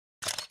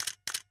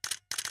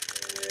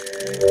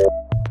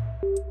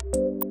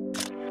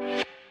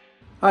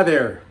Hi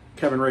there,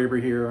 Kevin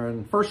Raber here,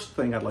 and first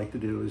thing I'd like to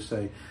do is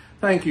say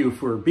thank you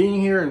for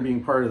being here and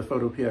being part of the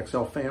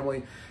photoPXL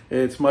family.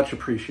 It's much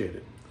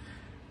appreciated.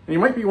 And you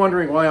might be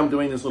wondering why I'm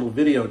doing this little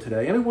video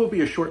today, and it will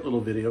be a short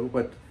little video,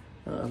 but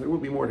there will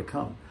be more to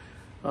come.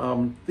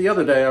 The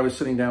other day I was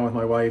sitting down with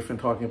my wife and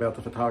talking about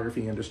the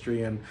photography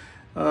industry, and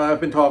I've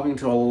been talking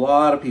to a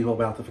lot of people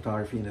about the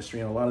photography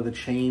industry and a lot of the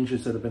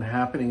changes that have been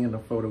happening in the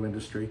photo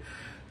industry.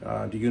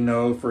 Do you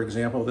know, for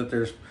example, that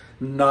there's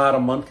not a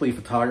monthly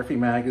photography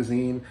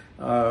magazine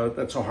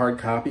that's a hard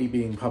copy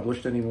being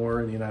published anymore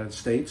in the United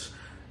States?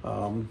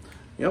 A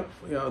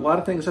lot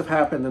of things have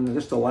happened in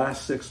just the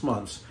last 6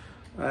 months.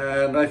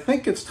 And I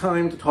think it's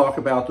time to talk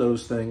about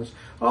those things.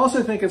 I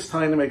also think it's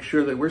time to make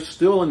sure that we're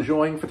still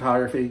enjoying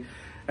photography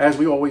as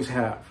we always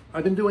have.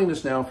 I've been doing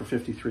this now for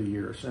 53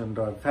 years, and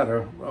I've had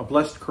a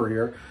blessed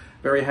career.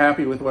 Very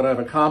happy with what I've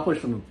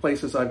accomplished and the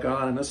places I've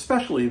gone, and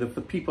especially the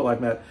people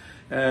I've met,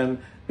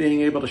 and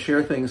being able to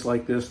share things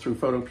like this through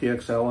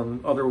photoPXL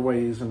and other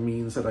ways and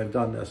means that I've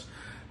done this.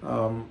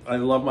 I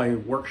love my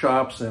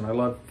workshops, and I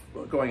love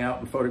going out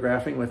and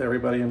photographing with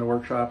everybody in the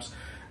workshops.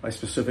 I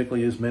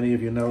specifically, as many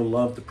of you know,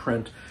 love to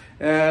print.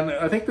 And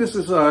I think this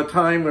is a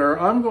time where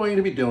I'm going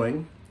to be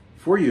doing,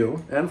 for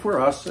you and for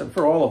us and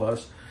for all of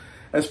us,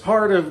 as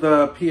part of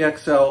the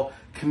PXL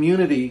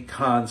community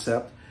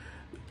concept,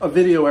 a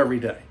video every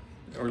day,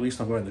 or at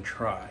least I'm going to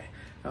try.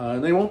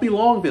 And they won't be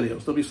long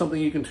videos. They'll be something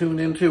you can tune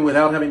into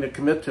without having to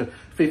commit to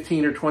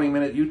 15 or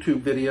 20-minute YouTube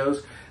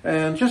videos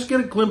and just get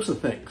a glimpse of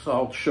things.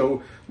 I'll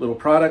show little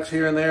products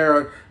here and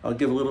there. I'll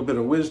give a little bit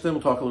of wisdom,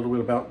 talk a little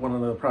bit about one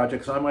of the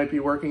projects I might be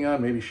working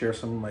on, maybe share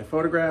some of my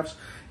photographs.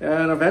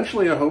 And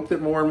eventually I hope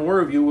that more and more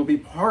of you will be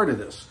part of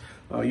this.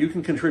 You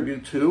can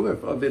contribute to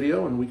a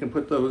video, and we can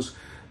put those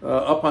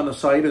up on the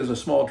site as a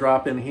small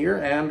drop-in here,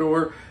 and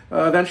or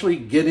eventually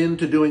get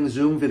into doing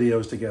Zoom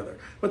videos together.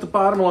 But the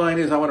bottom line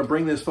is I want to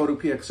bring this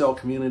photoPXL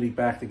community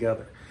back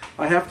together.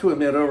 I have to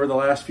admit, over the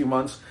last few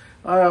months,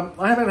 I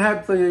haven't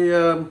had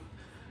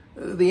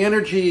the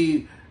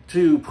energy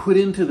to put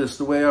into this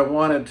the way I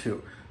wanted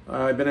to.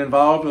 I've been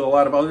involved with a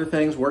lot of other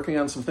things, working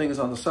on some things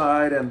on the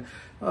side, and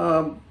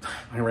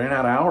I ran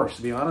out of hours,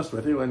 to be honest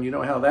with you, and you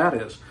know how that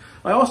is.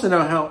 I also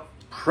know how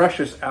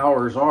precious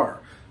hours are,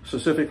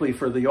 specifically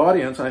for the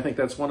audience. And I think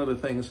that's one of the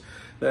things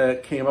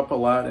that came up a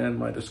lot in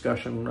my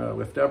discussion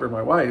with Deborah,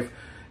 my wife,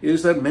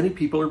 is that many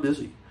people are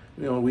busy.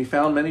 You know, we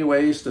found many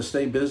ways to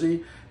stay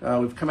busy.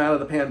 We've come out of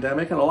the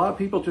pandemic, and a lot of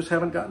people just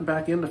haven't gotten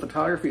back into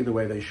photography the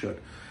way they should.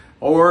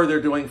 Or they're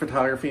doing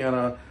photography on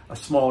a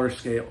smaller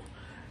scale.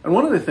 And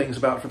one of the things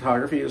about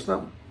photography is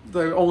not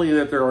only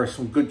that there are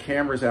some good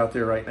cameras out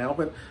there right now,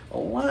 but a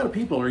lot of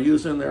people are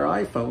using their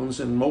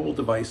iPhones and mobile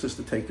devices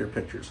to take their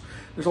pictures.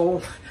 There's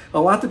a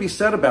lot to be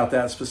said about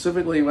that,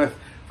 specifically with,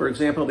 for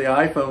example, the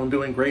iPhone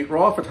doing great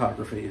raw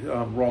photography,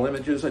 raw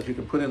images that you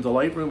can put into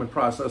Lightroom and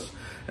process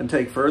and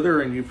take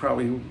further. And you've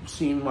probably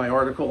seen my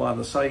article on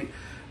the site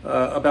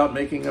about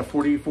making a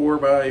 44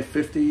 by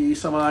 50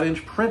 some odd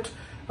inch print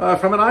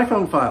from an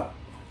iPhone file.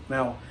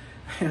 Now,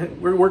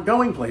 we're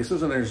going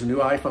places, and there's new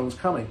iPhones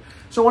coming.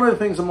 So one of the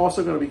things I'm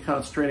also going to be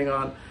concentrating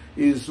on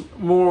is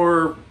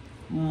more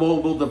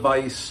mobile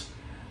device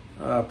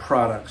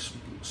products,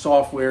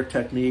 software,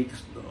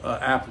 techniques,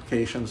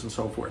 applications, and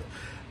so forth.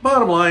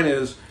 Bottom line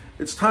is,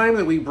 it's time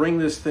that we bring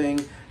this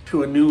thing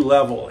to a new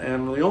level.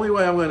 And the only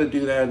way I'm going to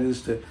do that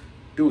is to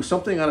do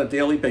something on a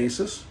daily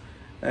basis.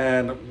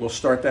 And we'll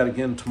start that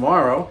again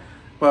tomorrow.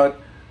 But,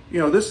 you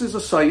know, this is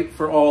a site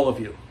for all of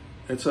you.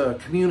 It's a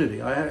community.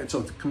 It's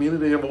a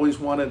community I've always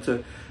wanted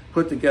to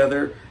put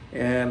together,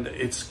 and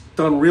it's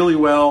done really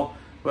well.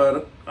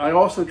 But I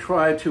also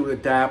try to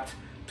adapt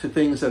to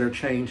things that are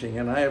changing,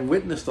 and I have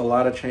witnessed a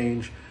lot of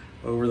change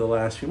over the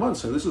last few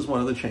months. So this is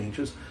one of the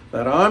changes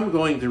that I'm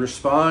going to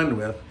respond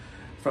with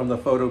from the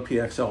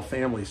photoPXL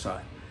family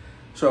side.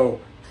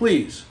 So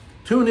please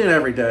tune in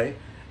every day.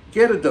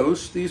 Get a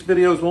dose. These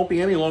videos won't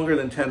be any longer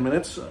than 10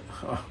 minutes.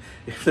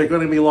 If they're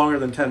going to be longer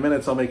than 10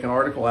 minutes, I'll make an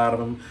article out of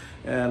them,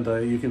 and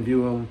you can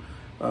view them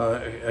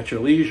at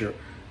your leisure.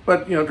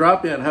 But, you know,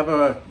 drop in, have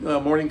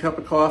a morning cup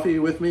of coffee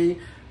with me.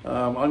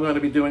 I'm going to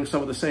be doing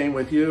some of the same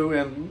with you,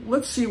 and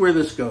let's see where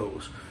this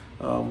goes.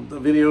 The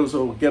videos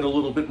will get a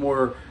little bit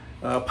more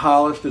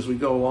polished as we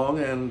go along,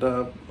 and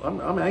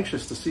I'm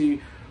anxious to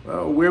see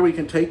where we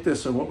can take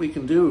this and what we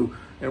can do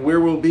and where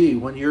we'll be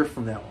 1 year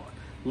from now on.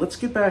 Let's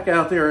get back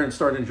out there and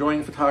start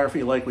enjoying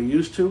photography like we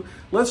used to.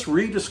 Let's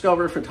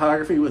rediscover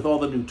photography with all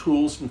the new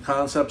tools and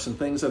concepts and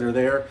things that are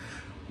there.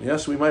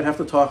 Yes, we might have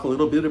to talk a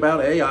little bit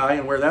about AI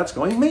and where that's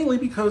going, mainly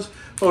because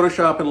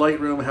Photoshop and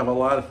Lightroom have a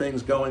lot of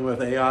things going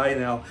with AI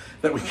now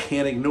that we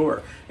can't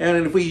ignore.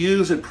 And if we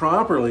use it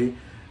properly,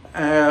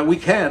 we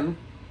can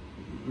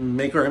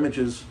make our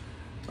images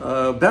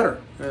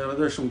better.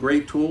 There's some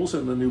great tools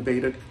in the new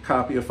beta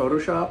copy of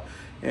Photoshop,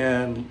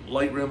 and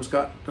Lightroom's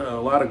got a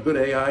lot of good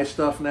AI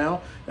stuff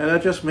now, and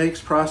that just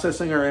makes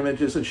processing our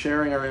images and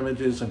sharing our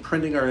images and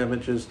printing our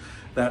images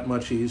that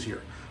much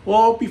easier.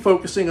 We'll be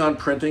focusing on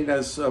printing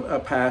as a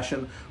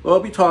passion. We'll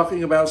be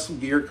talking about some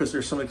gear because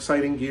there's some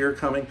exciting gear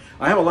coming.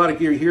 I have a lot of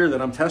gear here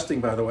that I'm testing,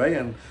 by the way,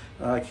 and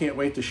I can't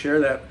wait to share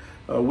that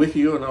with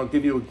you, and I'll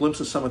give you a glimpse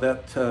of some of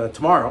that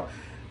tomorrow.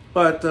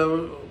 But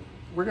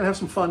we're going to have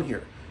some fun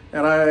here.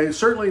 And I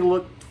certainly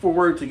look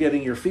forward to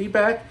getting your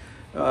feedback.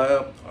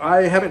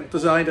 I haven't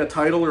designed a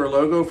title or a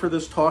logo for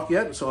this talk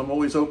yet, so I'm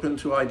always open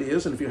to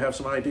ideas. And if you have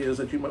some ideas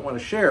that you might want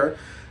to share,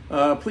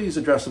 please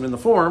address them in the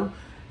forum.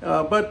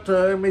 But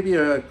maybe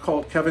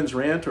called Kevin's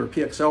Rant or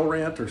PXL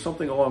Rant or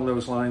something along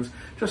those lines.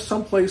 Just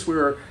some place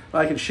where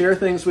I can share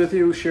things with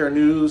you, share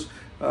news,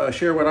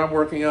 share what I'm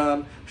working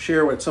on,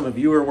 share what some of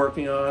you are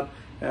working on,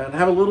 and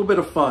have a little bit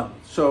of fun.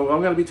 So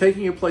I'm going to be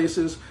taking you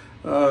places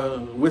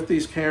with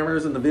these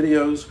cameras and the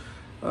videos,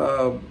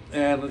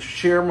 and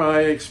share my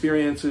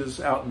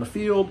experiences out in the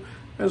field,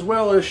 as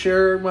well as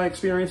share my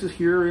experiences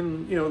here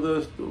in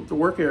the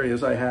work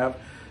areas I have.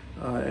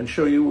 And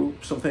show you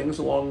some things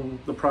along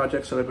the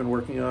projects that I've been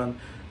working on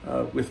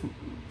with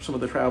some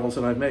of the travels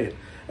that I've made.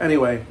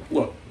 Anyway,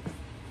 look,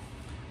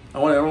 I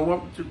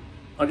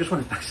just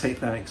want to say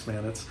thanks,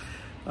 man. It's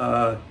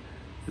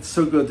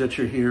so good that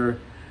you're here.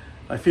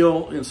 I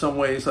feel in some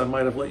ways I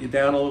might have let you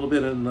down a little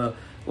bit in the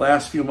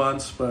last few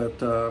months, but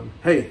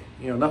hey,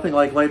 nothing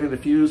like lighting the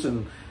fuse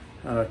and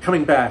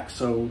coming back.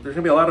 So there's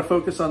gonna be a lot of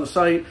focus on the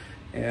site,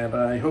 and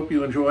I hope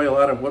you enjoy a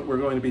lot of what we're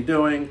going to be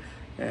doing.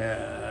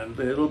 And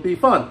it'll be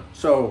fun.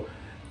 So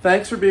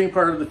thanks for being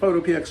part of the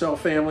photoPXL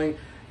family.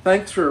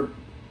 Thanks for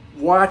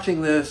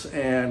watching this,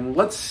 and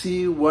let's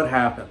see what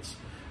happens.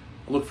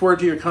 I look forward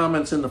to your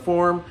comments in the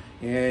forum,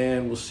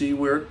 and we'll see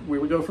where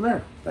we go from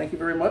there. Thank you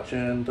very much,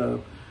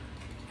 and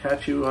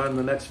catch you on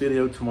the next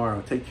video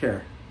tomorrow. Take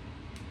care.